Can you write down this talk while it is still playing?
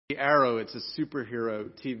Arrow. It's a superhero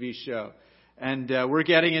TV show. And we're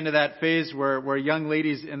getting into that phase where young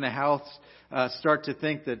ladies in the house start to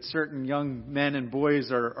think that certain young men and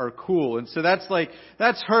boys are cool. And so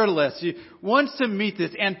that's her list. She wants to meet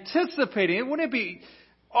this, anticipating it. Wouldn't it be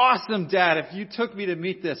awesome, Dad, if you took me to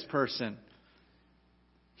meet this person?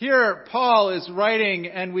 Here, Paul is writing,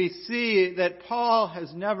 and we see that Paul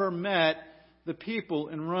has never met the people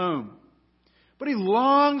in Rome. But he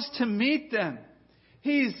longs to meet them.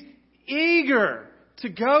 He's eager to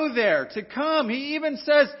go there, to come. He even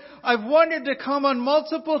says, I've wanted to come on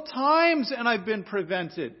multiple times and I've been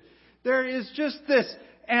prevented. There is just this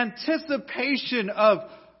anticipation of,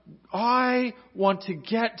 I want to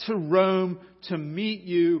get to Rome to meet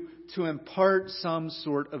you, to impart some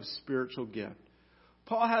sort of spiritual gift.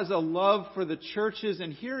 Paul has a love for the churches,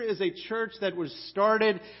 and here is a church that was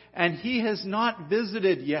started and he has not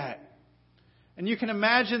visited yet. And you can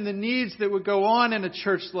imagine the needs that would go on in a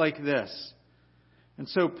church like this. And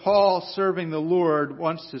so Paul, serving the Lord,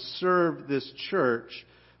 wants to serve this church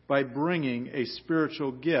by bringing a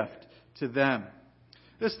spiritual gift to them.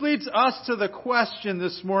 This leads us to the question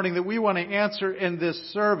this morning that we want to answer in this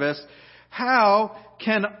service. How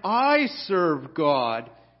can I serve God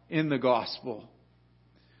in the gospel?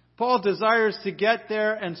 Paul desires to get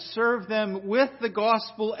there and serve them with the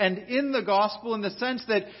gospel and in the gospel, in the sense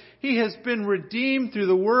that he has been redeemed through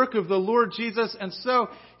the work of the Lord Jesus, and so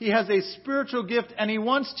he has a spiritual gift and he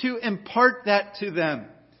wants to impart that to them.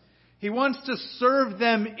 He wants to serve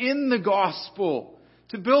them in the gospel,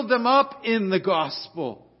 to build them up in the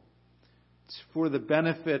gospel. It's for the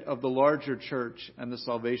benefit of the larger church and the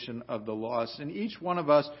salvation of the lost. And each one of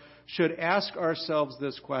us should ask ourselves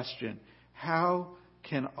this question: how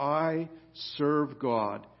can I serve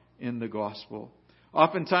God in the gospel?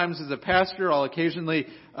 Oftentimes as a pastor, I'll occasionally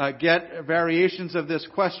get variations of this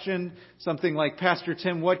question. Something like, Pastor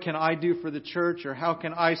Tim, what can I do for the church? Or how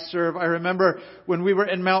can I serve? I remember when we were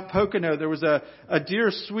in Mount Pocono, there was a dear,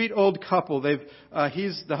 sweet old couple. The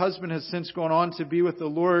husband has since gone on to be with the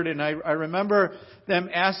Lord. And I remember them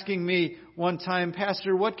asking me one time,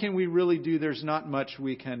 Pastor, what can we really do? There's not much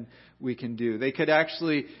we can do.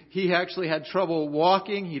 He actually had trouble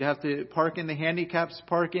walking. He'd have to park in the handicaps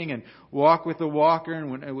parking and walk with a walker.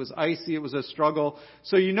 And when it was icy, it was a struggle.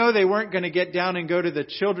 So they weren't going to get down and go to the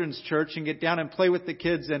children's church and get down and play with the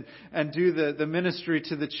kids and do the ministry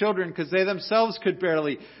to the children, because they themselves could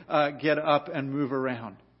barely get up and move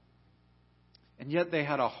around. And yet they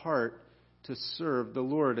had a heart to serve the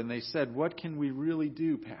Lord. And they said, what can we really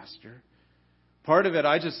do, Pastor? Part of it,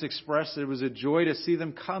 I just expressed it was a joy to see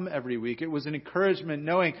them come every week. It was an encouragement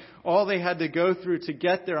knowing all they had to go through to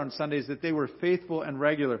get there on Sundays, that they were faithful and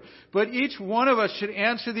regular. But each one of us should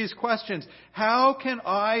answer these questions. How can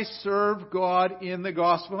I serve God in the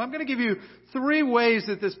gospel? I'm going to give you 3 ways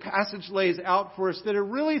that this passage lays out for us that are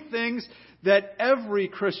really things that every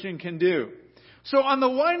Christian can do. So on the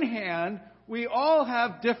one hand, we all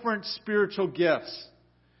have different spiritual gifts.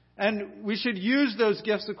 And we should use those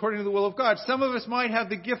gifts according to the will of God. Some of us might have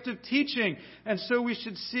the gift of teaching, and so we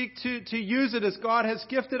should seek to use it as God has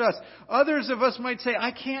gifted us. Others of us might say,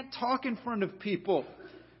 I can't talk in front of people,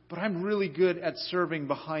 but I'm really good at serving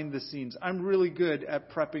behind the scenes. I'm really good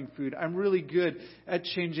at prepping food. I'm really good at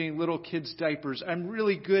changing little kids' diapers. I'm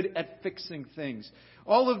really good at fixing things.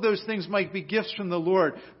 All of those things might be gifts from the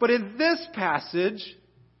Lord. But in this passage,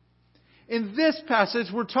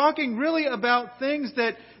 we're talking really about things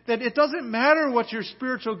that it doesn't matter what your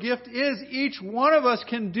spiritual gift is. Each one of us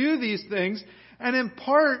can do these things and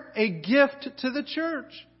impart a gift to the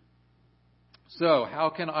church. So, how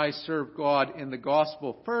can I serve God in the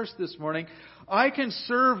gospel? First, this morning, I can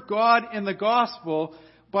serve God in the gospel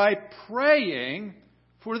by praying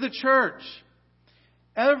for the church.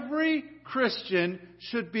 Every Christian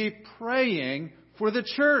should be praying for the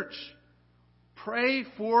church. Pray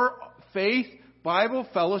for Faith Bible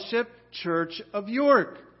Fellowship Church of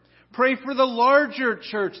York. Pray for the larger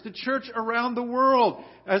church, the church around the world,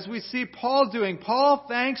 as we see Paul doing. Paul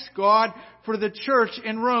thanks God for the church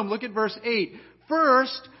in Rome. Look at verse 8.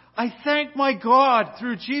 First, I thank my God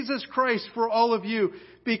through Jesus Christ for all of you,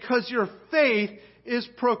 because your faith is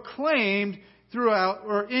proclaimed throughout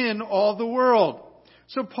or in all the world.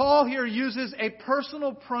 So Paul here uses a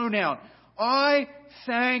personal pronoun. I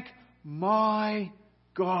thank my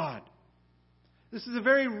God. This is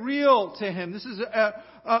very real to him. This is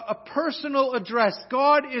a personal address.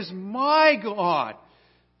 God is my God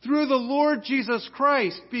through the Lord Jesus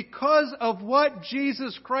Christ. Because of what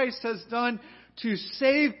Jesus Christ has done to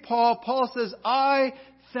save Paul, Paul says, I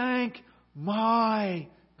thank my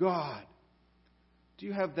God. Do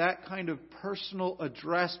you have that kind of personal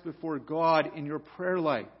address before God in your prayer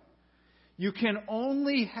life? You can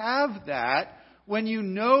only have that when you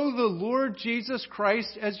know the Lord Jesus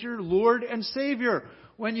Christ as your Lord and Savior.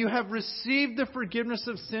 When you have received the forgiveness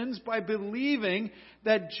of sins by believing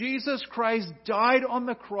that Jesus Christ died on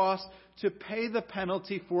the cross to pay the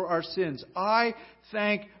penalty for our sins. I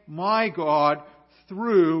thank my God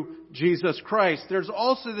through Jesus Christ. There's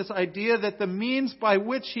also this idea that the means by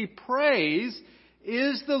which he prays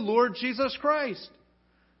is the Lord Jesus Christ.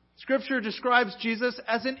 Scripture describes Jesus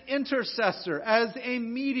as an intercessor, as a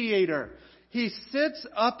mediator. He sits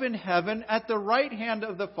up in heaven at the right hand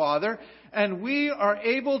of the Father, and we are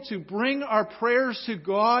able to bring our prayers to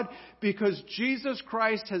God because Jesus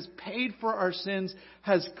Christ has paid for our sins,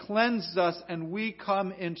 has cleansed us, and we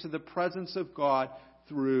come into the presence of God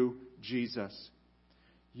through Jesus.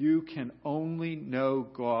 You can only know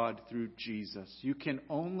God through Jesus. You can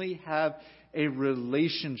only have a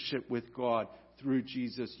relationship with God through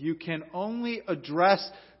Jesus. You can only address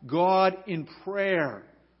God in prayer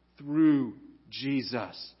through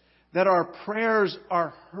Jesus. That our prayers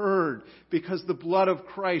are heard because the blood of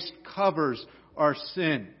Christ covers our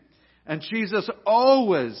sin. And Jesus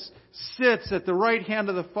always sits at the right hand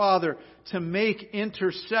of the Father to make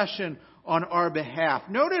intercession on our behalf.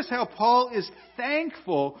 Notice how Paul is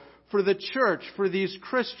thankful for the church, for these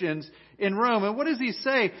Christians in Rome. And what does he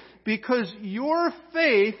say? Because your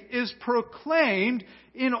faith is proclaimed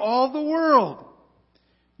in all the world.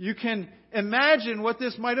 You can imagine what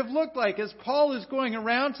this might have looked like as Paul is going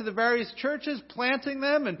around to the various churches, planting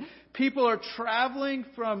them, and people are traveling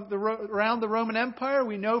from around the Roman Empire.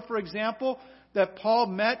 We know, for example, that Paul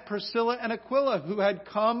met Priscilla and Aquila, who had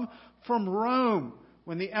come from Rome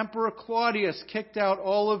when the Emperor Claudius kicked out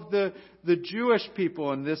all of the Jewish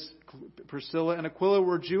people. And this Priscilla and Aquila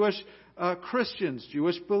were Jewish Christians,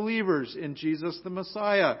 Jewish believers in Jesus the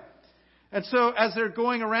Messiah. And so as they're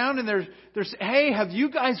going around and they're saying, hey, have you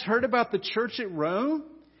guys heard about the church at Rome?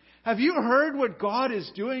 Have you heard what God is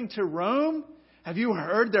doing to Rome? Have you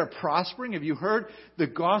heard they're prospering? Have you heard the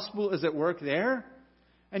gospel is at work there?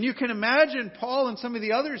 And you can imagine Paul and some of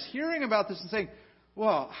the others hearing about this and saying,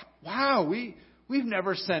 well, wow, we've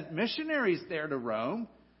never sent missionaries there to Rome.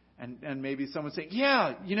 And maybe someone saying,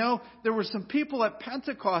 yeah, there were some people at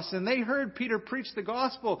Pentecost and they heard Peter preach the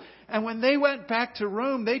gospel. And when they went back to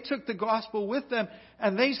Rome, they took the gospel with them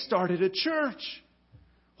and they started a church.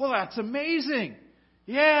 Well, that's amazing.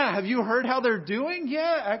 Yeah, have you heard how they're doing?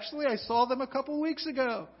 Yeah, actually, I saw them a couple weeks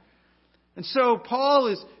ago. And so Paul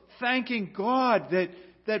is thanking God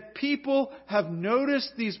that people have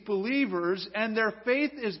noticed these believers and their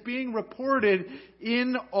faith is being reported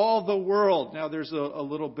in all the world. Now, there's a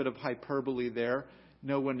little bit of hyperbole there.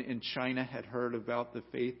 No one in China had heard about the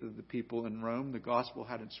faith of the people in Rome. The gospel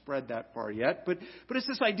hadn't spread that far yet. But it's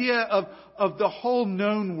this idea of the whole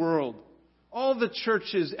known world. All the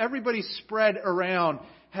churches, everybody spread around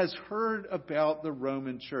has heard about the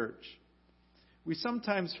Roman church. We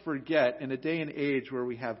sometimes forget in a day and age where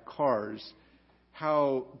we have cars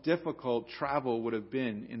how difficult travel would have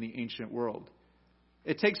been in the ancient world.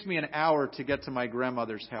 It takes me an hour to get to my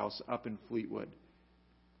grandmother's house up in Fleetwood.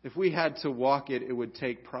 If we had to walk it, it would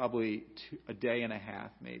take probably a day and a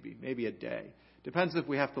half, maybe a day. Depends if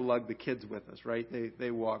we have to lug the kids with us, right?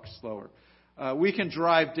 They walk slower. We can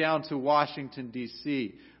drive down to Washington,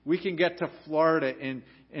 D.C. We can get to Florida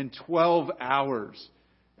in 12 hours.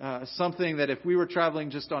 Something that if we were traveling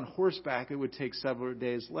just on horseback, it would take several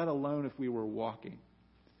days, let alone if we were walking.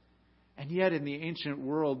 And yet in the ancient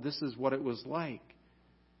world, this is what it was like.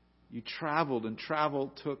 You traveled, and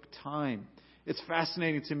travel took time. It's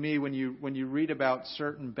fascinating to me when you read about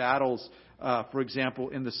certain battles, for example,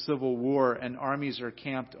 in the Civil War, and armies are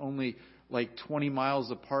camped only like 20 miles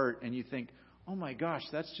apart, and you think, oh my gosh,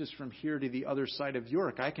 that's just from here to the other side of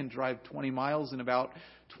York. I can drive 20 miles in about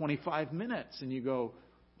 25 minutes. And you go,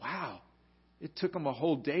 wow, it took them a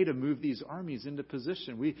whole day to move these armies into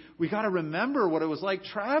position. We got to remember what it was like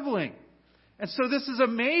traveling. And so this is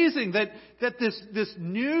amazing that this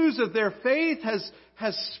news of their faith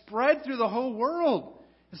has spread through the whole world.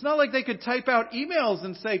 It's not like they could type out emails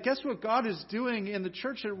and say, guess what God is doing in the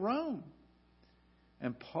church at Rome?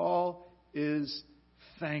 And Paul is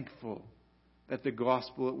thankful that the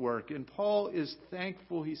gospel at work. And Paul is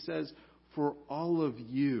thankful, he says, for all of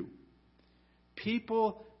you.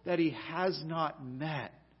 People that he has not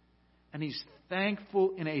met. And he's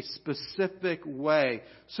thankful in a specific way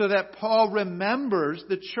so that Paul remembers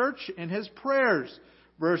the church in his prayers.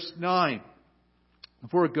 Verse 9.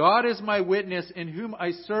 For God is my witness, in whom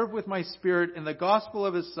I serve with my spirit in the gospel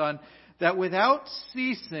of his Son, that without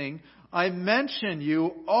ceasing I mention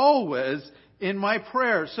you always in my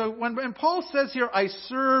prayer. So when Paul says here, I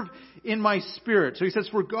serve in my spirit. So he says,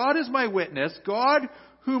 for God is my witness, God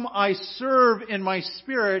whom I serve in my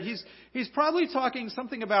spirit. He's probably talking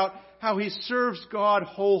something about how he serves God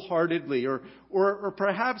wholeheartedly, or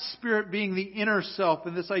perhaps spirit being the inner self,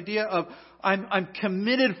 and this idea of I'm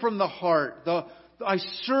committed from the heart. I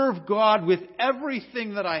serve God with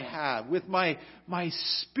everything that I have, with my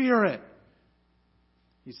spirit.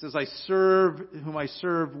 He says, whom I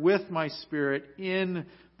serve with my spirit in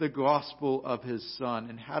the gospel of his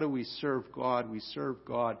Son. And how do we serve God? We serve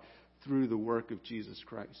God through the work of Jesus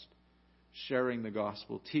Christ. Sharing the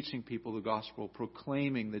gospel, teaching people the gospel,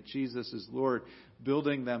 proclaiming that Jesus is Lord,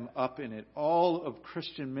 building them up in it. All of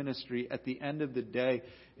Christian ministry at the end of the day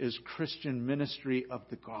is Christian ministry of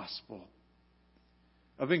the gospel.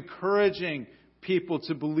 Of encouraging people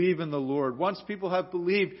to believe in the Lord. Once people have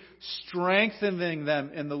believed, strengthening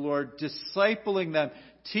them in the Lord, discipling them,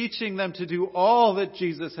 teaching them to do all that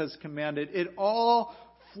Jesus has commanded. It all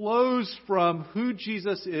flows from who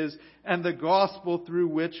Jesus is and the gospel through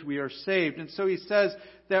which we are saved. And so he says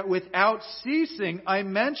that without ceasing, I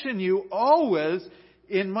mention you always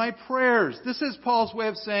in my prayers. This is Paul's way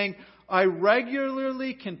of saying, I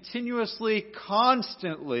regularly, continuously,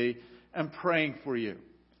 constantly am praying for you.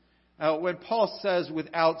 When Paul says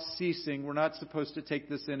without ceasing, we're not supposed to take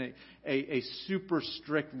this in a super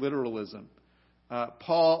strict literalism.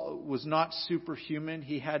 Paul was not superhuman.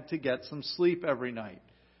 He had to get some sleep every night.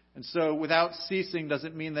 And so without ceasing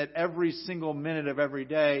doesn't mean that every single minute of every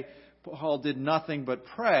day Paul did nothing but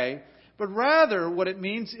pray. But rather what it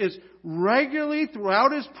means is regularly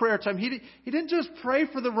throughout his prayer time. He didn't just pray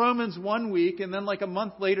for the Romans one week and then like a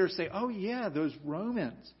month later say, oh yeah, those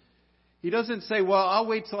Romans. He doesn't say, well, I'll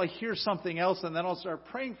wait till I hear something else and then I'll start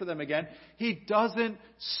praying for them again. He doesn't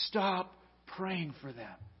stop praying for them.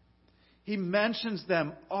 He mentions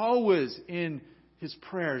them always in his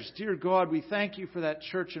prayers. Dear God, we thank you for that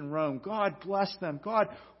church in Rome. God bless them. God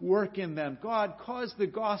work in them. God cause the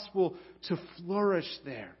gospel to flourish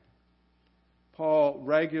there. Paul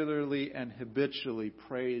regularly and habitually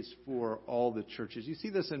prays for all the churches. You see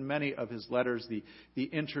this in many of his letters, the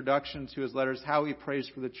introduction to his letters, how he prays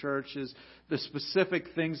for the churches, the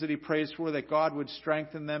specific things that he prays for, that God would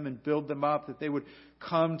strengthen them and build them up, that they would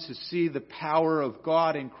come to see the power of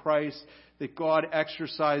God in Christ, that God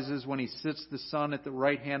exercises when he sits the Son at the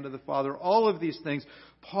right hand of the Father. All of these things,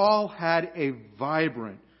 Paul had a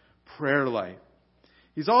vibrant prayer life.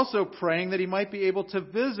 He's also praying that he might be able to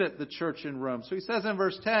visit the church in Rome. So he says in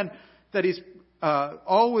verse 10 that he's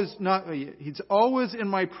always in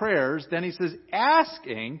my prayers. Then he says,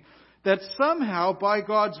 asking that somehow by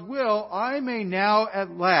God's will I may now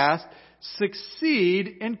at last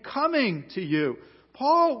succeed in coming to you.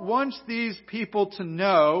 Paul wants these people to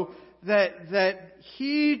know that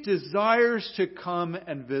he desires to come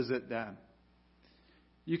and visit them.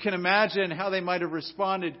 You can imagine how they might have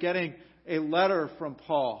responded getting a letter from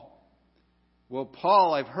Paul. Well,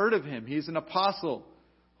 Paul, I've heard of him. He's an apostle.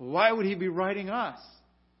 Why would he be writing us?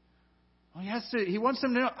 Well, he wants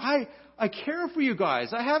them to know, I care for you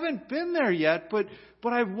guys. I haven't been there yet, but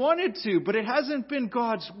I wanted to, but it hasn't been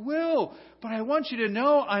God's will. But I want you to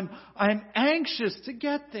know I'm anxious to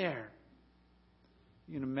get there.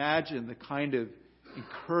 You can imagine the kind of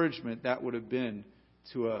encouragement that would have been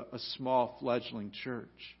to a small fledgling church.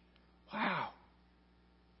 Wow.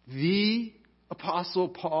 The Apostle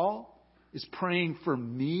Paul is praying for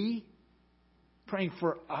me, praying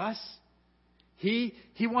for us. He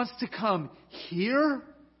wants to come here.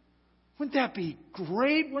 Wouldn't that be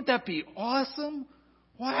great? Wouldn't that be awesome?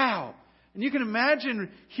 Wow. And you can imagine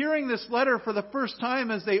hearing this letter for the first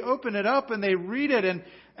time as they open it up and they read it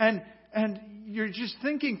and you're just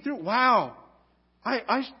thinking through, wow,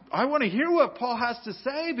 I want to hear what Paul has to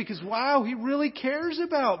say because, wow, he really cares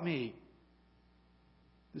about me.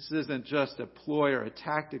 This isn't just a ploy or a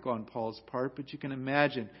tactic on Paul's part, but you can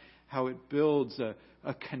imagine how it builds a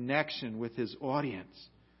connection with his audience.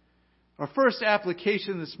 Our first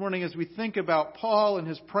application this morning as we think about Paul and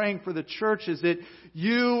his praying for the church is that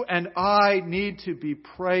you and I need to be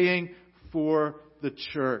praying for the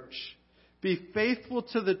church. Be faithful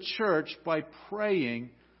to the church by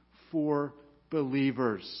praying for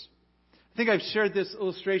believers. I think I've shared this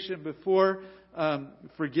illustration before.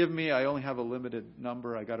 Forgive me, I only have a limited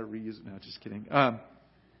number. I got to reuse it now. Just kidding.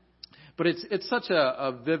 But it's such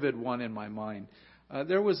a vivid one in my mind.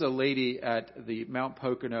 There was a lady at the Mount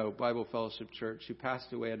Pocono Bible Fellowship Church who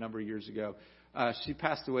passed away a number of years ago. She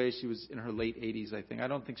passed away. She was in her late 80s, I think. I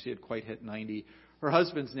don't think she had quite hit 90. Her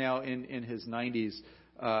husband's now in his 90s,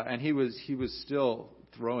 and he was still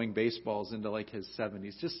throwing baseballs into like his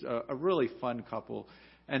 70s. Just a really fun couple.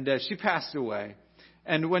 And she passed away.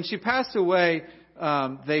 And when she passed away,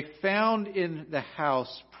 they found in the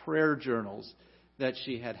house prayer journals that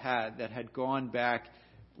she had that had gone back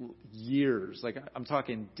years, like I'm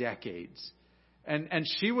talking decades. And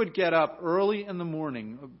she would get up early in the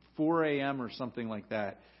morning, 4 a.m. or something like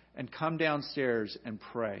that, and come downstairs and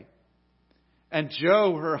pray. And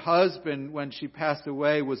Joe, her husband, when she passed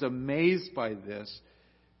away, was amazed by this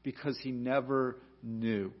because he never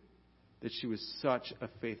knew that she was such a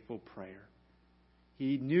faithful prayer.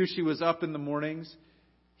 He knew she was up in the mornings.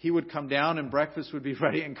 He would come down and breakfast would be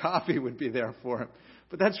ready and coffee would be there for him.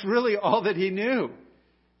 But that's really all that he knew.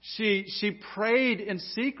 She prayed in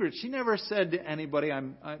secret. She never said to anybody,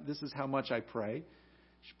 this is how much I pray.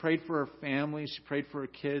 She prayed for her family. She prayed for her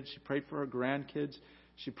kids. She prayed for her grandkids.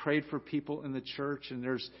 She prayed for people in the church. And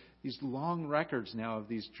there's these long records now of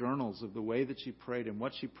these journals of the way that she prayed and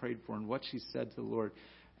what she prayed for and what she said to the Lord.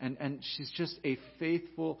 And she's just a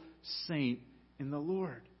faithful saint in the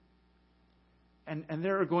Lord. And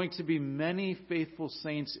there are going to be many faithful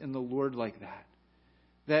saints in the Lord like that.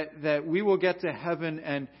 That we will get to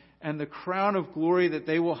heaven and the crown of glory that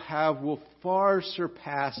they will have will far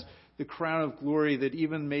surpass the crown of glory that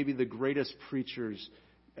even maybe the greatest preachers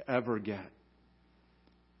ever get.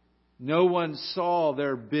 No one saw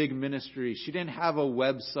their big ministry. She didn't have a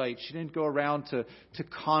website. She didn't go around to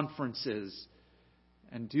conferences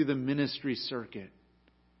and do the ministry circuit.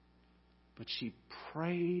 But she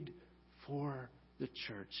prayed for the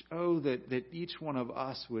church. Oh, that each one of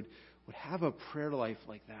us would have a prayer life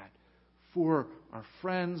like that for our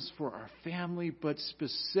friends, for our family, but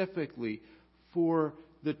specifically for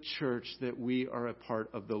the church that we are a part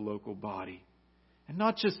of the local body. And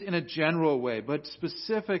not just in a general way, but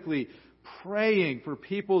specifically praying for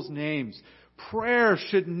people's names. Prayer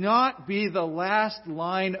should not be the last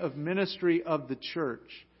line of ministry of the church,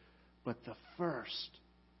 but the first.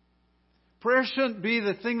 Prayer shouldn't be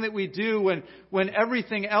the thing that we do when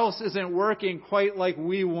everything else isn't working quite like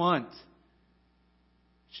we want.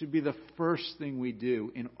 It should be the first thing we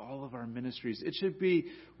do in all of our ministries. It should be,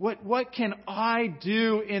 what can I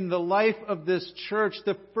do in the life of this church?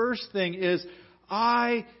 The first thing is,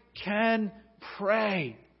 I can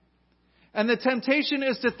pray. And the temptation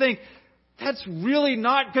is to think, that's really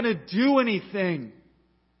not going to do anything.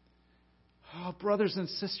 Oh, brothers and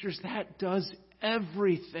sisters, that does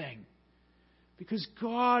everything. Because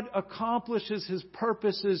God accomplishes His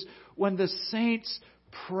purposes when the saints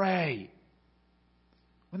pray.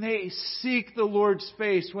 When they seek the Lord's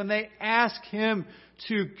face. When they ask Him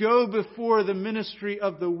to go before the ministry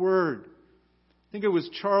of the Word. I think it was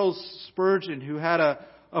Charles Spurgeon who had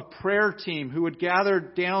a prayer team who would gather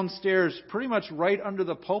downstairs pretty much right under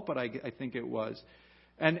the pulpit, I think it was.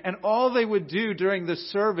 And all they would do during the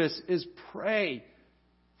service is pray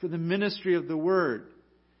for the ministry of the Word.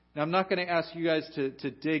 Now, I'm not going to ask you guys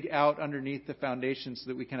to dig out underneath the foundation so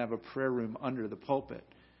that we can have a prayer room under the pulpit.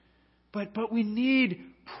 But we need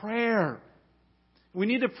prayer. We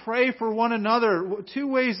need to pray for one another. 2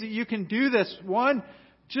 ways that you can do this. One,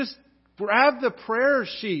 just grab the prayer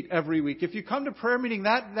sheet every week. If you come to prayer meeting,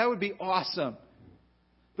 that would be awesome.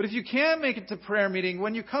 But if you can't make it to prayer meeting,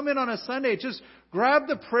 when you come in on a Sunday, just grab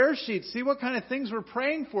the prayer sheet. See what kind of things we're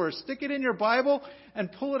praying for. Stick it in your Bible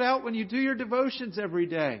and pull it out when you do your devotions every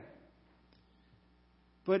day.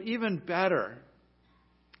 But even better,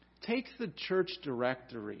 take the church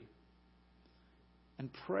directory and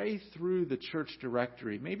pray through the church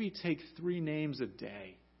directory. Maybe take 3 names a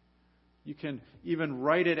day. You can even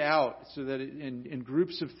write it out so that in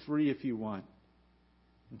groups of 3 if you want.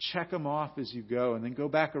 And check them off as you go, and then go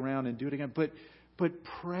back around and do it again. But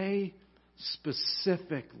pray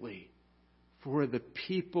specifically for the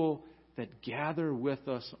people that gather with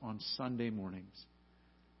us on Sunday mornings.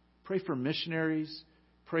 Pray for missionaries.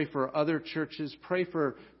 Pray for other churches. Pray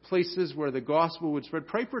for places where the gospel would spread.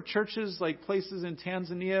 Pray for churches like places in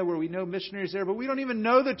Tanzania where we know missionaries there, but we don't even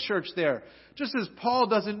know the church there. Just as Paul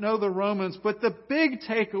doesn't know the Romans. But the big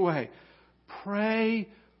takeaway, pray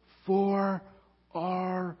for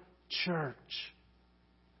our church.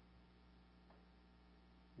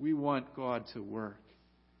 We want God to work.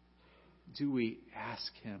 Do we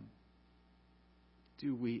ask Him?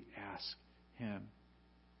 Do we ask Him?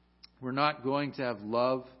 We're not going to have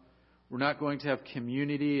love. We're not going to have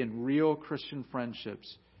community and real Christian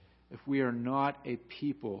friendships if we are not a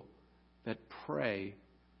people that pray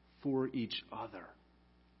for each other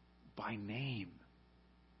by name.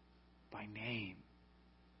 By name.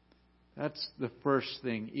 That's the first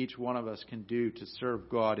thing each one of us can do to serve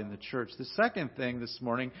God in the church. The second thing this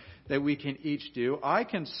morning that we can each do, I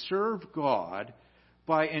can serve God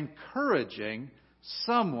by encouraging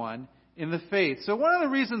someone in the faith. So one of the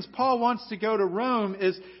reasons Paul wants to go to Rome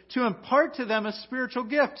is to impart to them a spiritual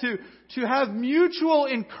gift, to have mutual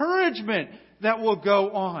encouragement that will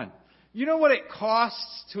go on. You know what it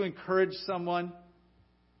costs to encourage someone?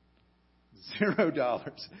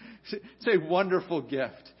 $0. It's a wonderful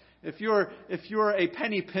gift. If you're a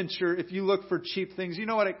penny pincher, if you look for cheap things, you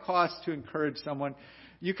know what it costs to encourage someone?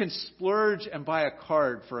 You can splurge and buy a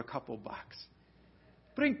card for a couple bucks.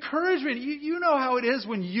 But encouragement, you know how it is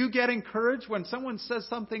when you get encouraged, when someone says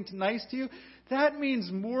something nice to you, that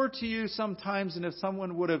means more to you sometimes than if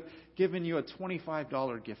someone would have given you a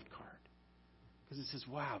 $25 gift card. Because it says,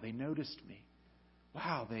 wow, they noticed me.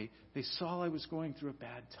 Wow, they saw I was going through a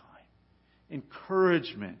bad time.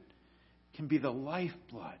 Encouragement can be the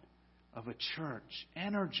lifeblood of a church,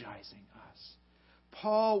 energizing us.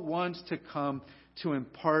 Paul wants to come to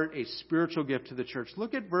impart a spiritual gift to the church.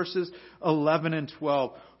 Look at verses 11 and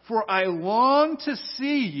 12. For I long to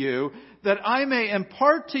see you, that I may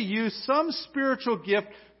impart to you some spiritual gift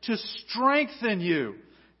to strengthen you.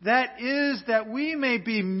 That is, that we may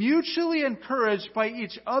be mutually encouraged by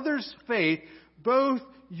each other's faith, both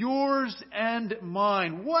yours and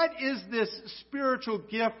mine. What is this spiritual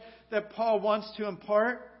gift that Paul wants to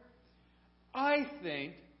impart? I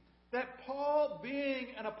think that Paul, being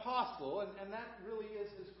an apostle, and that really is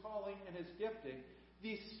his calling and his gifting,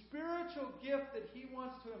 the spiritual gift that he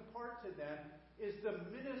wants to impart to them is the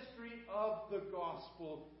ministry of the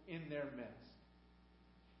gospel in their midst.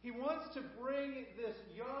 He wants to bring this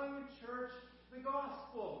young church the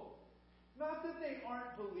gospel. Not that they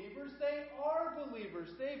aren't believers, they are believers.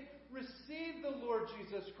 They've received the Lord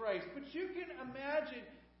Jesus Christ. But you can imagine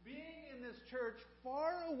being in this church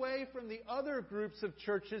far away from the other groups of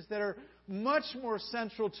churches that are much more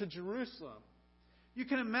central to Jerusalem. You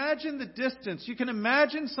can imagine the distance. You can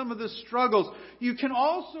imagine some of the struggles. You can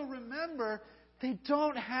also remember they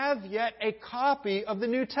don't have yet a copy of the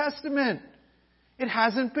New Testament. It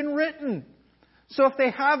hasn't been written. So if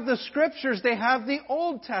they have the Scriptures, they have the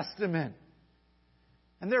Old Testament.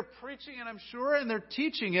 And they're preaching it, I'm sure, and they're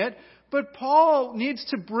teaching it. But Paul needs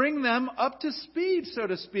to bring them up to speed, so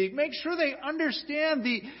to speak. Make sure they understand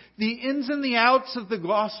the ins and the outs of the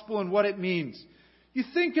gospel and what it means. You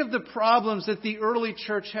think of the problems that the early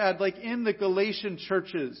church had, like in the Galatian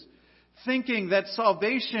churches, thinking that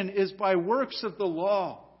salvation is by works of the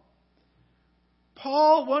law.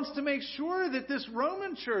 Paul wants to make sure that this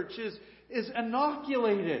Roman church is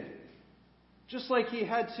inoculated. Just like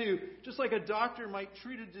a doctor might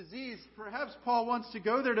treat a disease, perhaps Paul wants to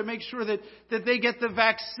go there to make sure that they get the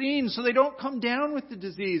vaccine so they don't come down with the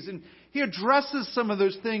disease. And he addresses some of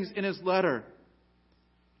those things in his letter.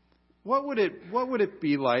 What would it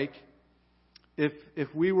be like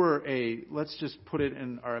if we were let's just put it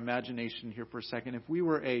in our imagination here for a second, if we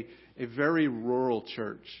were a very rural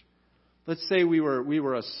church. Let's say we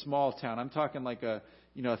were a small town. I'm talking like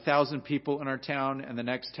 1,000 people in our town, and the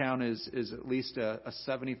next town is at least a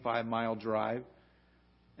 75-mile drive.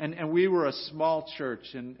 And we were a small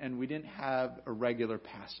church, and we didn't have a regular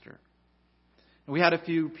pastor. And we had a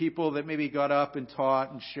few people that maybe got up and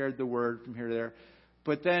taught and shared the word from here to there.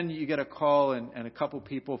 But then you get a call, and a couple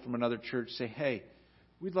people from another church say, hey,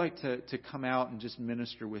 we'd like to come out and just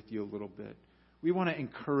minister with you a little bit. We want to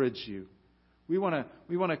encourage you. We want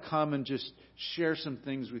to come and just share some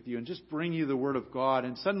things with you and just bring you the Word of God.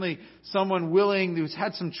 And suddenly someone willing, who's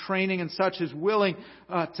had some training and such, is willing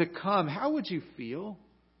to come. How would you feel?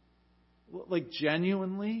 Like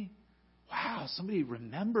genuinely? Wow, somebody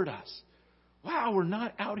remembered us. Wow, we're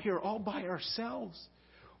not out here all by ourselves.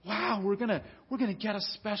 Wow, we're gonna get a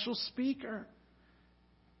special speaker.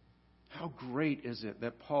 How great is it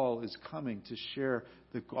that Paul is coming to share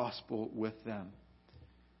the gospel with them?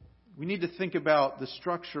 We need to think about the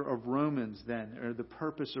structure of Romans then, or the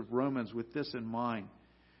purpose of Romans with this in mind.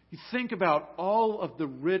 You think about all of the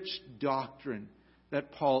rich doctrine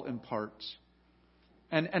that Paul imparts.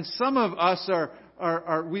 And some of us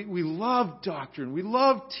we love doctrine. We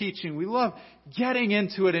love teaching. We love getting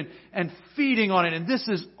into it and feeding on it. And this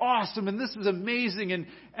is awesome. And this is amazing.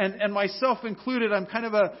 And myself included, I'm kind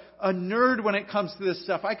of a nerd when it comes to this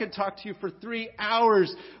stuff. I could talk to you for 3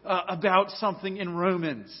 hours about something in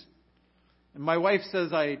Romans. And my wife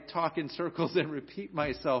says I talk in circles and repeat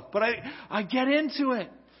myself. But I get into it.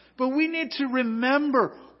 But we need to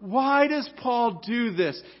remember, why does Paul do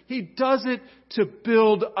this? He does it to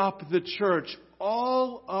build up the church.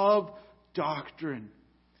 All of doctrine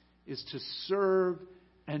is to serve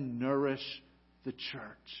and nourish the church.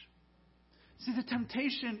 See, the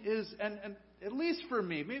temptation is, and at least for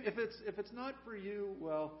me, maybe if it's not for you,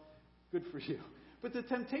 well, good for you. But the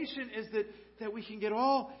temptation is that we can get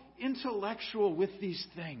all intellectual with these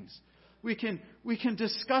things. We can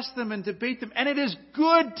discuss them and debate them. And it is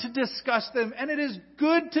good to discuss them. And it is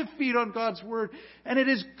good to feed on God's Word. And it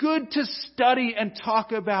is good to study and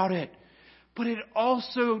talk about it. But it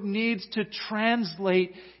also needs to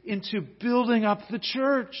translate into building up the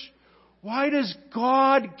church. Why does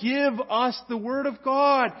God give us the Word of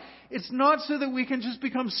God? It's not so that we can just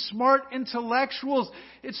become smart intellectuals.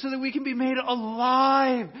 It's so that we can be made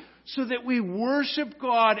alive. So that we worship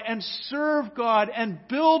God and serve God and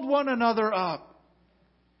build one another up.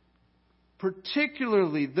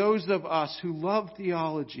 Particularly those of us who love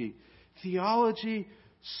theology. Theology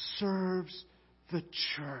serves the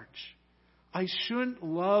church. I shouldn't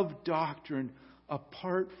love doctrine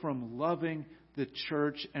apart from loving the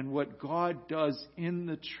church and what God does in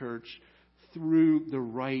the church through the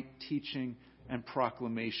right teaching and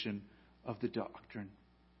proclamation of the doctrine.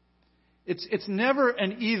 It's never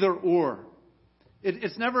an either or.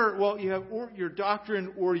 It's never, well, you have your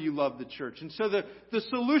doctrine or you love the church. And so the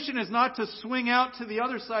solution is not to swing out to the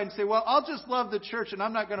other side and say, well, I'll just love the church and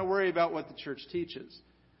I'm not going to worry about what the church teaches.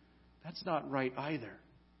 That's not right either.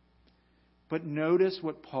 But notice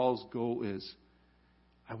what Paul's goal is.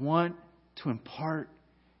 I want to impart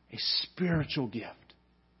a spiritual gift.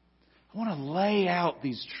 I want to lay out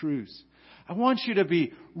these truths. I want you to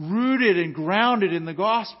be rooted and grounded in the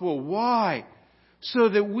gospel. Why? So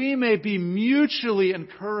that we may be mutually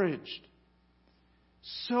encouraged.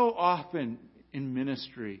 So often in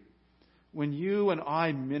ministry, when you and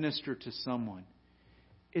I minister to someone,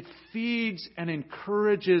 it feeds and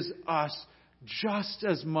encourages us just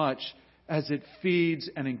as much as it feeds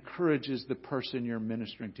and encourages the person you're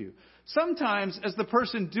ministering to. Sometimes, as the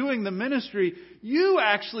person doing the ministry, you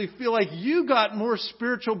actually feel like you got more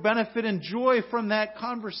spiritual benefit and joy from that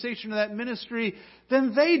conversation or that ministry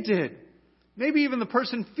than they did. Maybe even the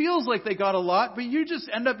person feels like they got a lot, but you just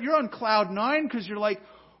end up, you're on cloud 9 because you're like,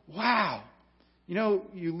 wow. You know,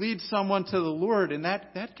 you lead someone to the Lord, and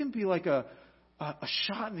that can be like a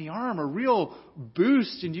shot in the arm, a real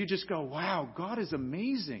boost, and you just go, wow, God is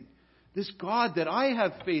amazing. This God that I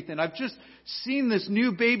have faith in. I've just seen this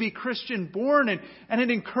new baby Christian born, and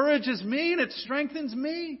it encourages me and it strengthens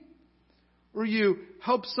me. Or you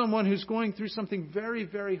help someone who's going through something very,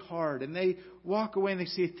 very hard, and they walk away and they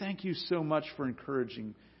say, thank you so much for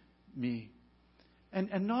encouraging me.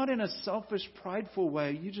 And not in a selfish, prideful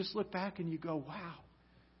way. You just look back and you go, wow,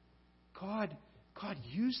 God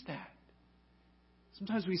used that.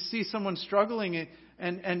 Sometimes we see someone struggling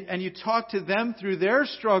and you talk to them through their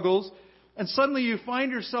struggles, and suddenly you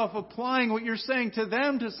find yourself applying what you're saying to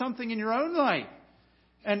them to something in your own life.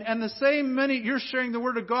 And the same you're sharing the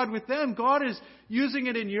Word of God with them. God is using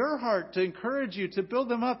it in your heart to encourage you, to build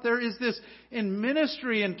them up. There is this in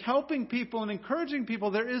ministry and helping people and encouraging people.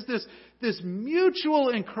 There is this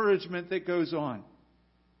mutual encouragement that goes on.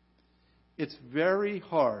 It's very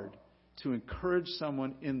hard to encourage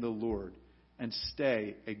someone in the Lord and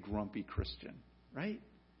stay a grumpy Christian, right?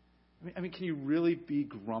 I mean, can you really be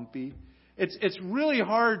grumpy? It's really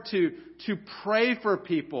hard to pray for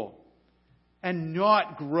people and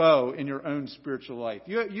not grow in your own spiritual life.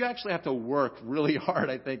 You actually have to work really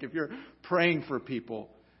hard, I think, if you're praying for people,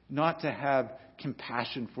 not to have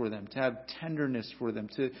compassion for them, to have tenderness for them,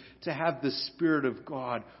 to have the Spirit of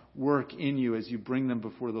God work in you as you bring them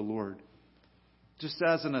before the Lord. Just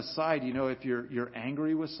as an aside, if you're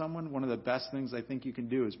angry with someone, one of the best things I think you can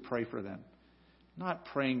do is pray for them. Not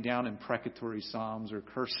praying down imprecatory psalms or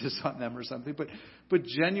curses on them or something, but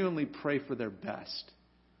genuinely pray for their best.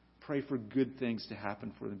 Pray for good things to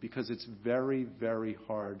happen for them, because it's very, very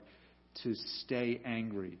hard to stay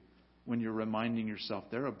angry when you're reminding yourself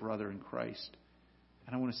they're a brother in Christ.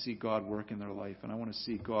 And I want to see God work in their life, and I want to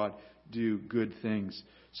see God do good things.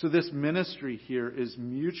 So this ministry here is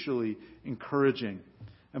mutually encouraging.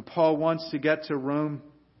 And Paul wants to get to Rome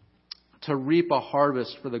to reap a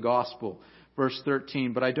harvest for the gospel. Verse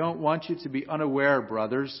 13, but I don't want you to be unaware,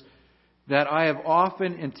 brothers, that I have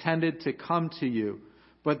often intended to come to you,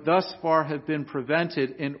 but thus far have been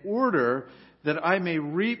prevented, in order that I may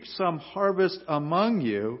reap some harvest among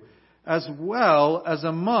you, as well as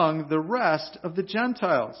among the rest of the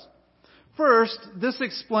Gentiles. First, this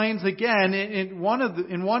explains again,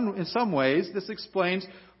 in some ways, this explains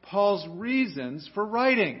Paul's reasons for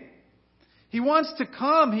writing. He wants to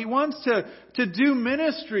come. He wants to do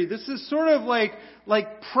ministry. This is sort of like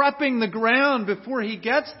prepping the ground before he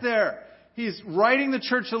gets there. He's writing the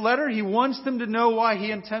church a letter. He wants them to know why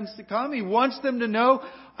he intends to come. He wants them to know,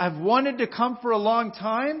 I've wanted to come for a long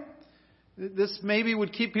time. This maybe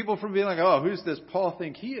would keep people from being like, oh, who's this Paul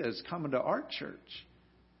think he is coming to our church?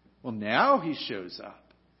 Well, now he shows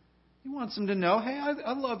up. He wants them to know, hey,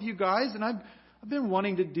 I love you guys, and I've been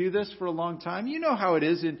wanting to do this for a long time. You know how it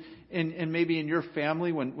is in maybe in your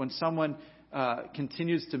family when someone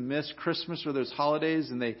continues to miss Christmas or those holidays,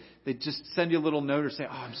 and they just send you a little note or say,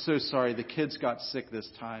 "Oh, I'm so sorry, the kids got sick this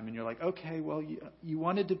time," and you're like, "Okay, well, you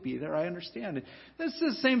wanted to be there. I understand." And this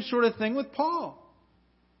is the same sort of thing with Paul.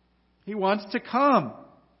 He wants to come.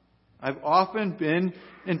 I've often been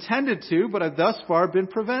intended to, but I've thus far been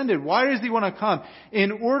prevented. Why does he want to come?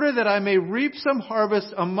 In order that I may reap some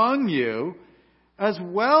harvest among you, as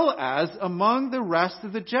well as among the rest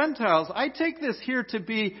of the Gentiles. I take this here to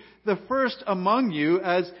be the first among you,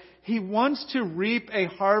 as he wants to reap a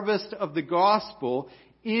harvest of the gospel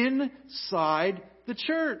inside the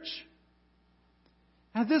church.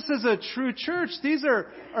 Now, this is a true church. These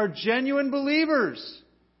are genuine believers.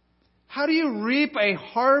 How do you reap a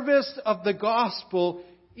harvest of the gospel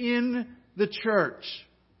in the church?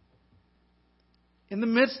 In the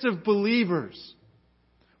midst of believers.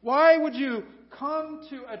 Why would you come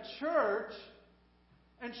to a church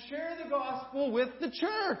and share the gospel with the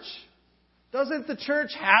church? Doesn't the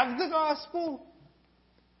church have the gospel?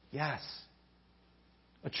 Yes.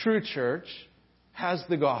 A true church has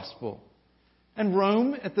the gospel. And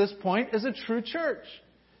Rome, at this point, is a true church.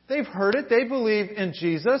 They've heard it. They believe in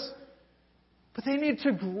Jesus. But they need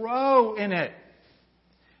to grow in it.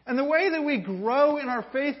 And the way that we grow in our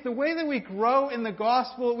faith, the way that we grow in the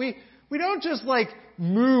gospel, we don't just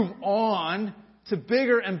move on to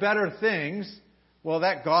bigger and better things. Well,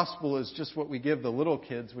 that gospel is just what we give the little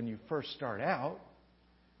kids when you first start out.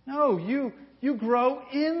 No, you grow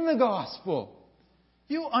in the gospel.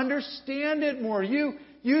 You understand it more. You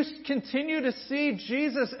continue to see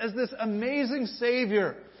Jesus as this amazing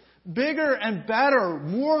Savior. Bigger and better,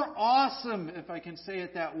 more awesome, if I can say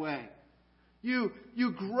it that way. You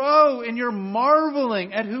grow in your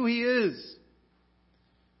marveling at who He is.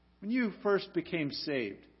 When you first became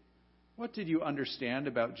saved, what did you understand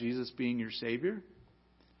about Jesus being your Savior?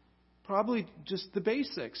 Probably just the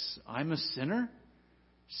basics. I'm a sinner.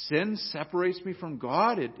 Sin separates me from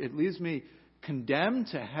God. It leaves me condemned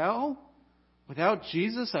to hell. Without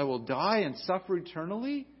Jesus, I will die and suffer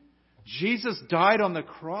eternally. Jesus died on the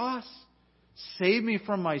cross, saved me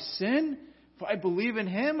from my sin. If I believe in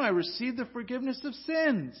Him, I receive the forgiveness of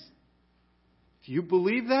sins. If you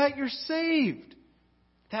believe that, you're saved.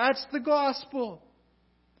 That's the gospel.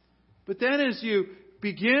 But then as you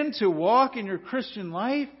begin to walk in your Christian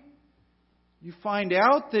life, you find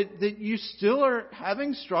out that you still are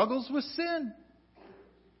having struggles with sin.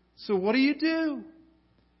 So what do?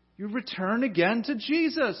 You return again to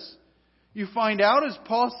Jesus. You find out, as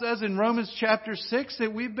Paul says in Romans chapter 6,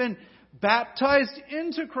 that we've been baptized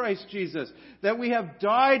into Christ Jesus, that we have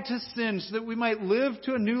died to sin so that we might live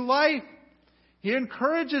to a new life. He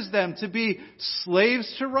encourages them to be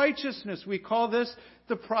slaves to righteousness. We call this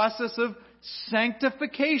the process of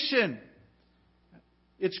sanctification.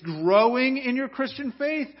 It's growing in your Christian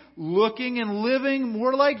faith, looking and living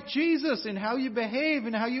more like Jesus in how you behave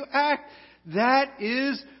and how you act. That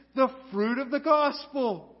is the fruit of the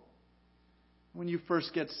gospel. When you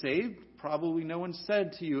first get saved, probably no one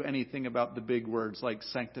said to you anything about the big words like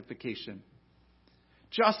sanctification.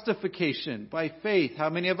 Justification by faith. How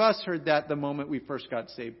many of us heard that the moment we first got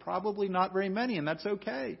saved? Probably not very many, and that's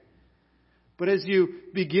okay. But as you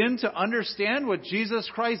begin to understand what Jesus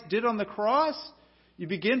Christ did on the cross, you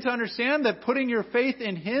begin to understand that putting your faith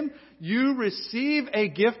in Him, you receive a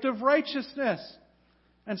gift of righteousness.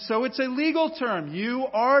 And so it's a legal term. You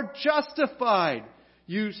are justified.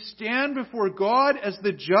 You stand before God as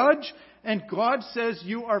the judge, and God says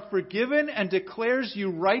you are forgiven and declares you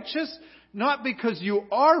righteous, not because you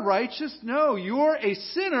are righteous. No, you're a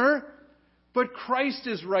sinner, but Christ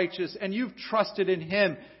is righteous, and you've trusted in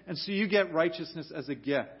Him, and so you get righteousness as a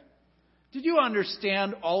gift. Did you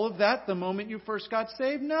understand all of that the moment you first got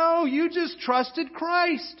saved? No, you just trusted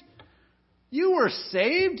Christ. You were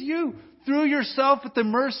saved. You threw yourself at the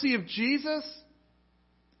mercy of Jesus.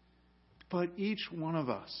 But each one of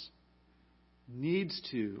us needs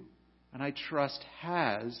to, and I trust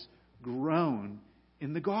has, grown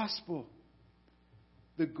in the gospel.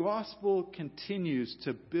 The gospel continues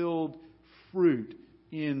to build fruit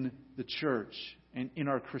in the church and in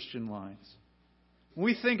our Christian lives. When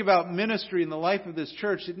we think about ministry in the life of this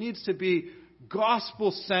church, it needs to be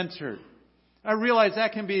gospel-centered. I realize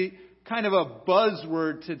that can be kind of a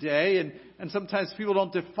buzzword today, and sometimes people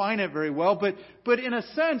don't define it very well. But in a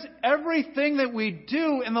sense, everything that we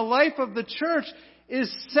do in the life of the church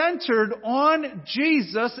is centered on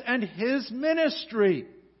Jesus and His ministry.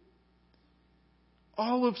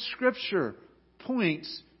 All of Scripture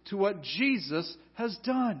points to what Jesus has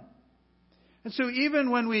done. And so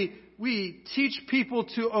even when we teach people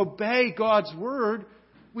to obey God's word,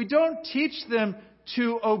 we don't teach them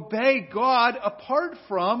to obey God apart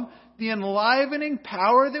from the enlivening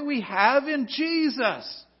power that we have in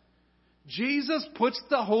Jesus. Jesus puts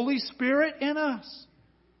the Holy Spirit in us.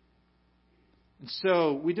 And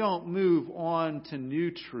so we don't move on to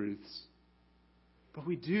new truths, but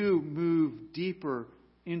we do move deeper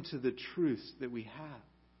into the truths that we have.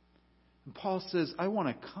 And Paul says, I want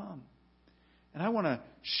to come. And I want to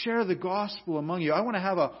share the gospel among you. I want to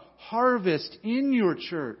have a harvest in your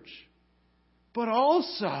church. But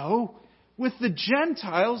also with the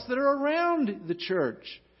Gentiles that are around the church.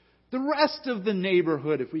 The rest of the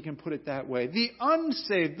neighborhood, if we can put it that way. The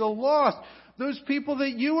unsaved, the lost. Those people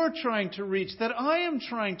that you are trying to reach, that I am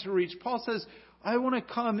trying to reach. Paul says, I want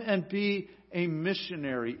to come and be a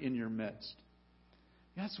missionary in your midst.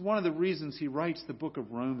 That's one of the reasons he writes the book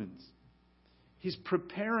of Romans. He's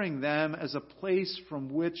preparing them as a place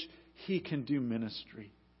from which he can do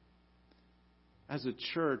ministry. As a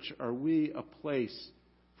church, are we a place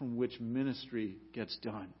from which ministry gets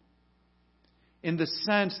done? In the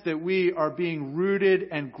sense that we are being rooted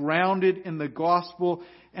and grounded in the gospel,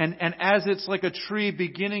 and as it's like a tree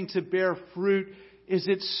beginning to bear fruit, is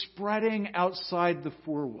it spreading outside the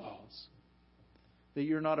four walls? That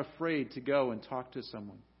you're not afraid to go and talk to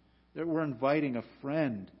someone. That we're inviting a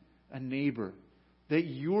friend, a neighbor. That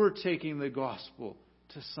you're taking the gospel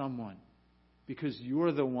to someone because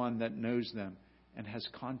you're the one that knows them and has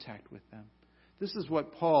contact with them. This is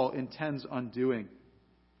what Paul intends on doing.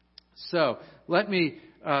 So, let me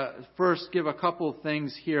first give a couple of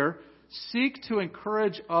things here. Seek to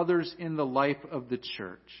encourage others in the life of the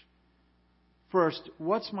church. First,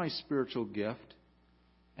 what's my spiritual gift?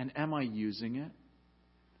 And am I using it?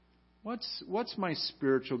 What's my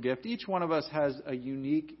spiritual gift? Each one of us has a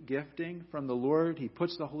unique gifting from the Lord. He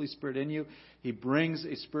puts the Holy Spirit in you. He brings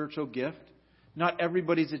a spiritual gift. Not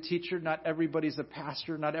everybody's a teacher. Not everybody's a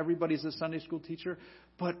pastor. Not everybody's a Sunday school teacher.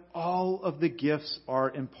 But all of the gifts are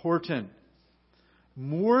important.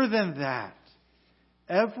 More than that,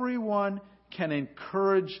 everyone can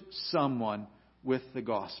encourage someone with the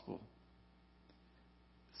gospel.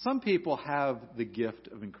 Some people have the gift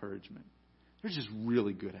of encouragement. They're just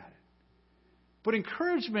really good at it. But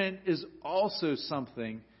encouragement is also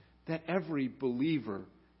something that every believer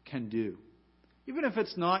can do. Even if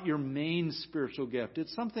it's not your main spiritual gift,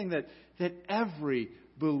 it's something that every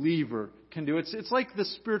believer can do. It's like the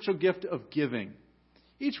spiritual gift of giving.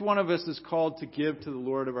 Each one of us is called to give to the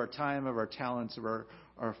Lord of our time, of our talents, of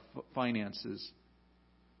our finances.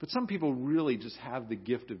 But some people really just have the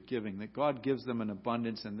gift of giving, that God gives them an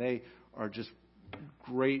abundance and they are just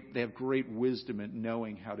great. They have great wisdom at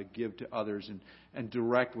knowing how to give to others and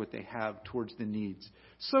direct what they have towards the needs.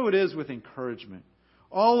 So it is with encouragement.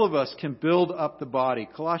 All of us can build up the body.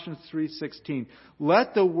 Colossians 3:16.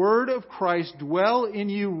 Let the word of Christ dwell in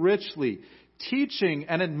you richly, teaching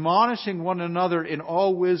and admonishing one another in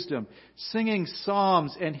all wisdom, singing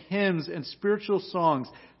psalms and hymns and spiritual songs,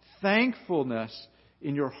 with thankfulness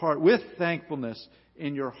in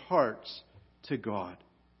your hearts to God.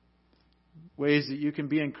 Ways that you can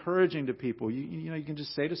be encouraging to people. You can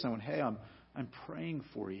just say to someone, hey, I'm praying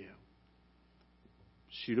for you.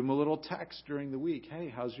 Shoot them a little text during the week. Hey,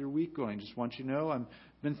 how's your week going? Just want you to know I've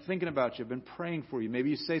been thinking about you. I've been praying for you. Maybe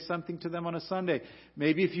you say something to them on a Sunday.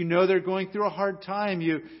 Maybe if you know they're going through a hard time,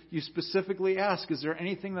 you specifically ask, is there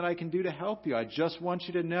anything that I can do to help you? I just want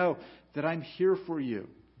you to know that I'm here for you.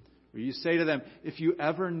 Or you say to them, if you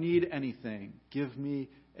ever need anything, give me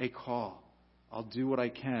a call. I'll do what I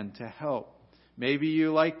can to help. Maybe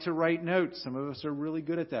you like to write notes. Some of us are really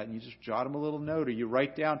good at that. And you just jot them a little note, or you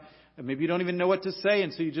write down. And maybe you don't even know what to say,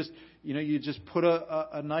 and so you just put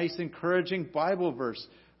a nice, encouraging Bible verse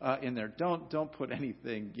in there. Don't put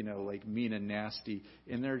anything like mean and nasty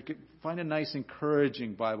in there. Find a nice,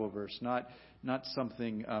 encouraging Bible verse, not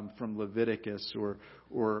something from Leviticus or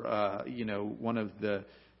one of the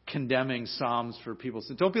condemning Psalms for people.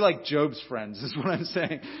 So don't be like Job's friends, is what I'm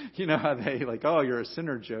saying. You know how they oh, you're a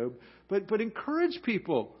sinner, Job. But encourage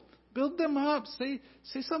people. Build them up. Say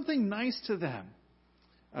something nice to them.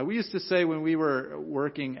 We used to say when we were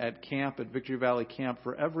working at camp, at Victory Valley Camp,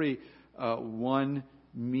 for every one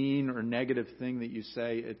mean or negative thing that you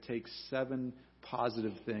say, it takes 7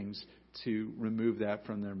 positive things to remove that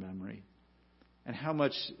from their memory. And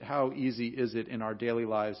how easy is it in our daily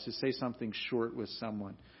lives to say something short with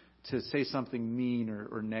someone, to say something mean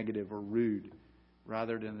or negative or rude,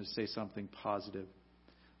 rather than to say something positive.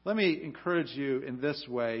 Let me encourage you in this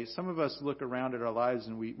way. Some of us look around at our lives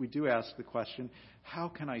and we do ask the question, how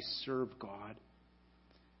can I serve God?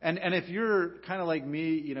 And if you're kind of like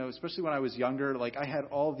me, especially when I was younger, like I had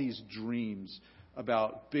all these dreams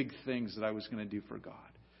about big things that I was going to do for God.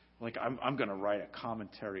 Like I'm going to write a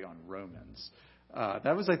commentary on Romans.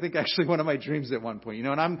 That was, I think, actually one of my dreams at one point.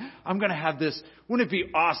 And I'm going to have this. Wouldn't it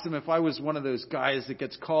be awesome if I was one of those guys that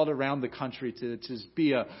gets called around the country to just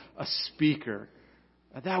be a speaker?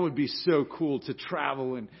 That would be so cool to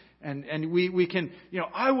travel and we can,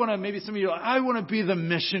 I want to, maybe some of you, I want to be the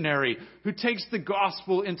missionary who takes the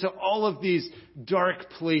gospel into all of these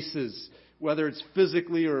dark places, whether it's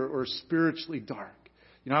physically or spiritually dark.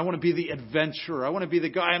 I want to be the adventurer. I want to be the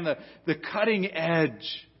guy on the cutting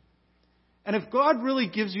edge. And if God really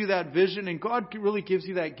gives you that vision and God really gives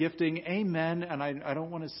you that gifting, amen. And I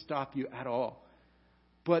don't want to stop you at all.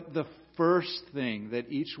 But the first thing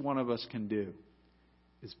that each one of us can do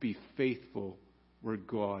is be faithful where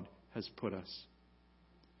God has put us.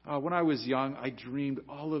 When I was young, I dreamed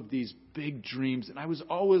all of these big dreams, and I was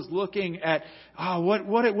always looking at what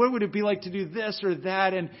would it be like to do this or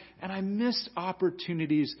that, and I missed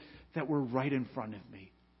opportunities that were right in front of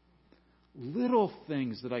me. Little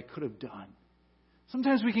things that I could have done.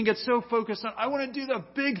 Sometimes we can get so focused on, I want to do the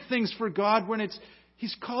big things for God when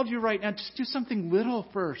He's called you right now. Just do something little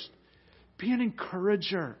first. Be an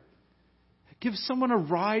encourager. Give someone a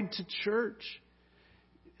ride to church.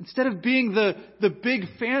 Instead of being the big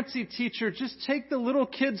fancy teacher, just take the little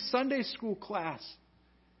kid's Sunday school class.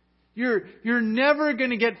 You're never going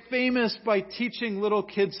to get famous by teaching little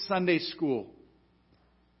kids Sunday school.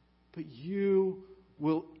 But you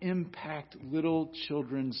will impact little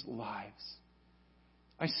children's lives.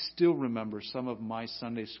 I still remember some of my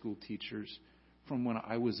Sunday school teachers from when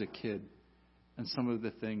I was a kid and some of the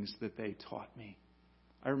things that they taught me.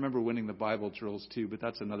 I remember winning the Bible drills too, but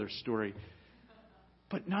that's another story.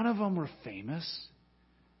 But none of them were famous.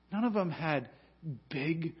 None of them had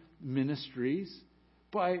big ministries.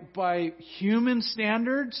 By human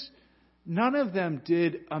standards, none of them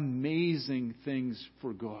did amazing things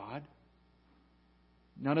for God.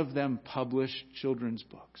 None of them published children's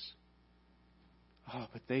books.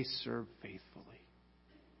 But they served faithfully.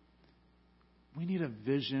 We need a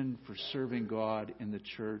vision for serving God in the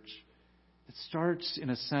church. It starts, in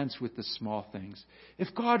a sense, with the small things.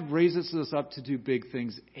 If God raises us up to do big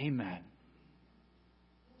things, amen.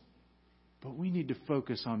 But we need to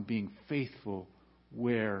focus on being faithful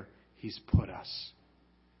where He's put us.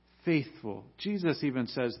 Faithful. Jesus even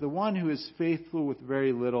says, the one who is faithful with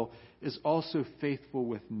very little is also faithful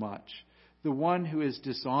with much. The one who is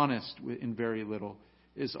dishonest in very little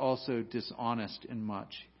is also dishonest in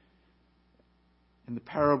much. In the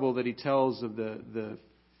parable that He tells of the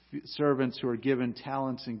servants who are given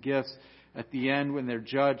talents and gifts, at the end when they're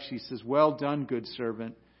judged, He says, well done, good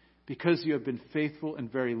servant, because you have been faithful in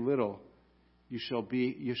very little, you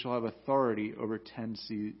shall have authority over 10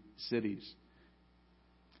 cities.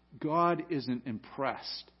 God isn't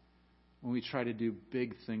impressed when we try to do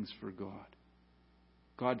big things for God.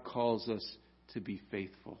 God calls us to be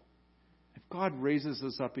faithful. If God raises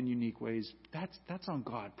us up in unique ways, that's on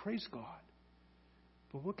God. Praise God.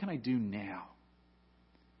 But what can I do now?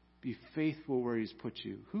 Be faithful where He's put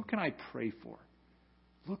you. Who can I pray for?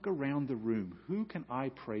 Look around the room. Who can I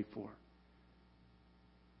pray for?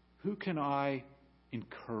 Who can I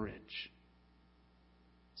encourage?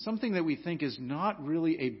 Something that we think is not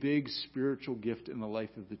really a big spiritual gift in the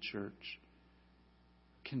life of the church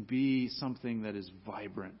can be something that is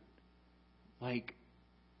vibrant, like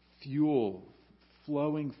fuel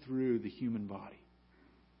flowing through the human body.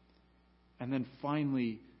 And then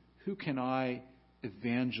finally, who can I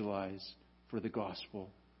evangelize for the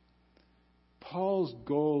gospel? Paul's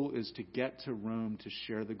goal is to get to Rome to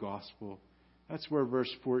share the gospel. That's where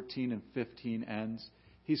verse 14 and 15 ends.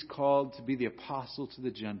 He's called to be the apostle to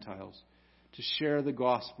the Gentiles, to share the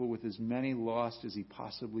gospel with as many lost as he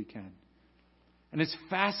possibly can. And it's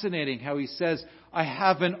fascinating how he says, I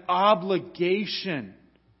have an obligation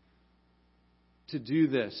to do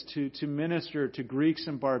this, to minister to Greeks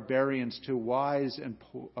and barbarians, to wise and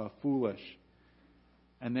foolish.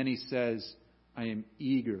 And then he says, I am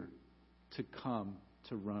eager to come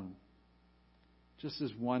to Rome. Just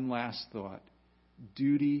as one last thought,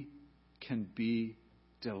 duty can be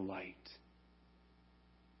delight.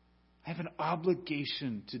 I have an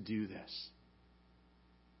obligation to do this.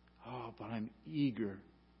 But I'm eager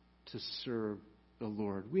to serve the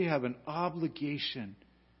Lord. We have an obligation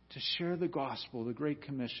to share the gospel, the Great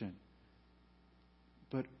Commission.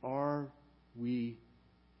 But are we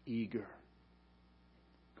eager?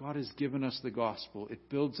 God has given us the gospel. It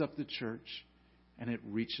builds up the church and it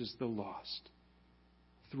reaches the lost.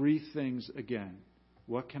 3 things again.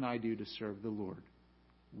 What can I do to serve the Lord?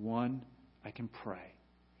 1, I can pray.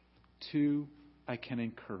 2, I can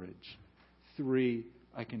encourage. 3,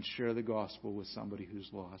 I can share the gospel with somebody who's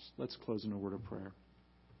lost. Let's close in a word of prayer.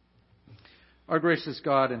 Our gracious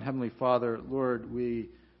God and Heavenly Father, Lord, we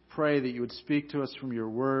pray that you would speak to us from your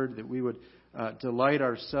word, that we would delight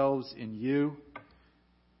ourselves in you,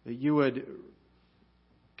 that you would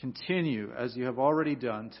continue, as you have already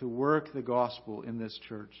done, to work the gospel in this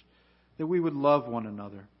church, that we would love one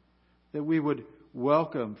another, that we would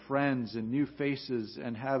welcome friends and new faces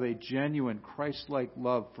and have a genuine Christ-like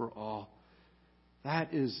love for all.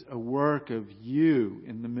 That is a work of you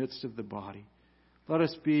in the midst of the body. Let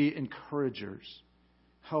us be encouragers.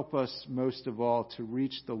 Help us most of all to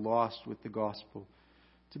reach the lost with the gospel,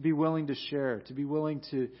 to be willing to share, to be willing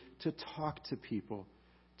to talk to people,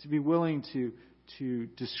 to be willing to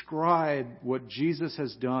describe what Jesus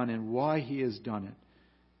has done and why he has done it,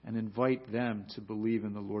 and invite them to believe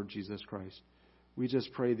in the Lord Jesus Christ. We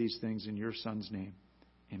just pray these things in your Son's name.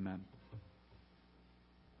 Amen.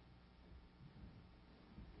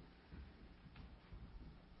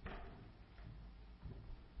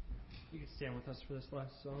 You can stand with us for this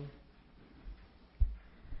last song.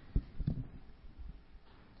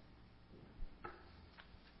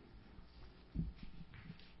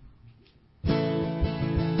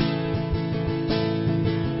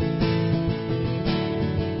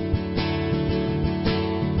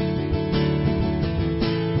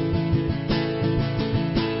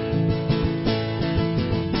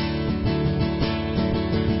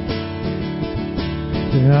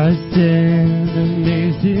 I stand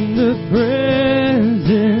amazed in the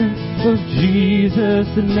presence of Jesus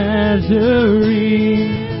the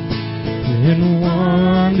Nazarene, and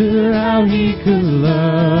wonder how he could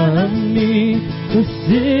love me, a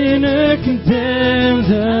sinner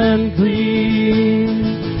condemned unclean.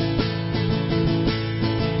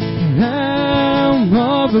 How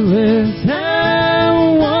marvelous,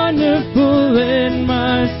 how wonderful, and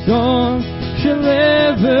my song shall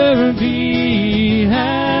ever be.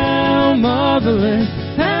 How marvelous,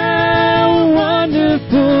 how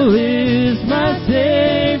wonderful is my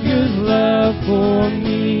Savior's love for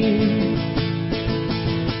me.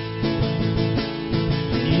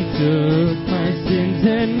 He took my sins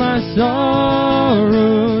and my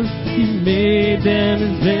sorrows, he made them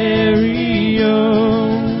his very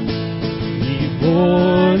own. He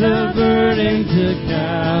bore the burden to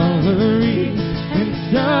Calvary and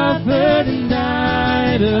suffered and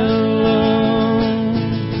died alone.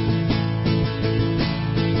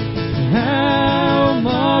 How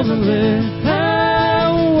marvelous,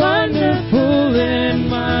 how wonderful, and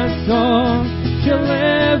my song shall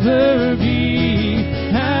ever be.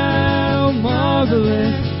 How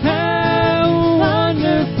marvelous, how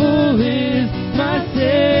wonderful is my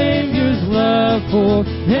Savior's love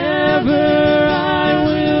forever. I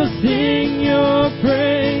will sing your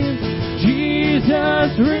praise,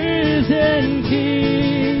 Jesus risen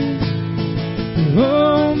King.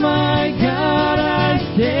 Oh my God, I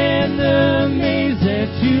stand amazed that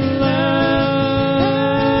you love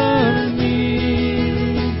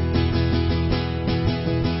me.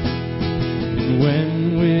 And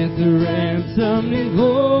when with ransom and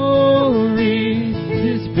glory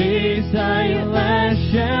His face I at last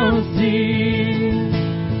shall see,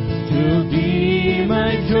 'twill be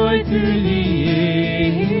my joy through the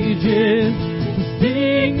ages to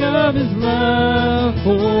sing of His love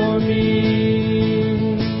for me.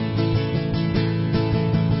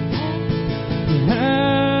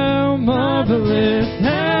 How marvelous,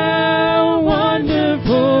 how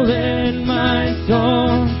wonderful, and my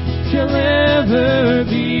song shall ever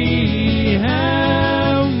be.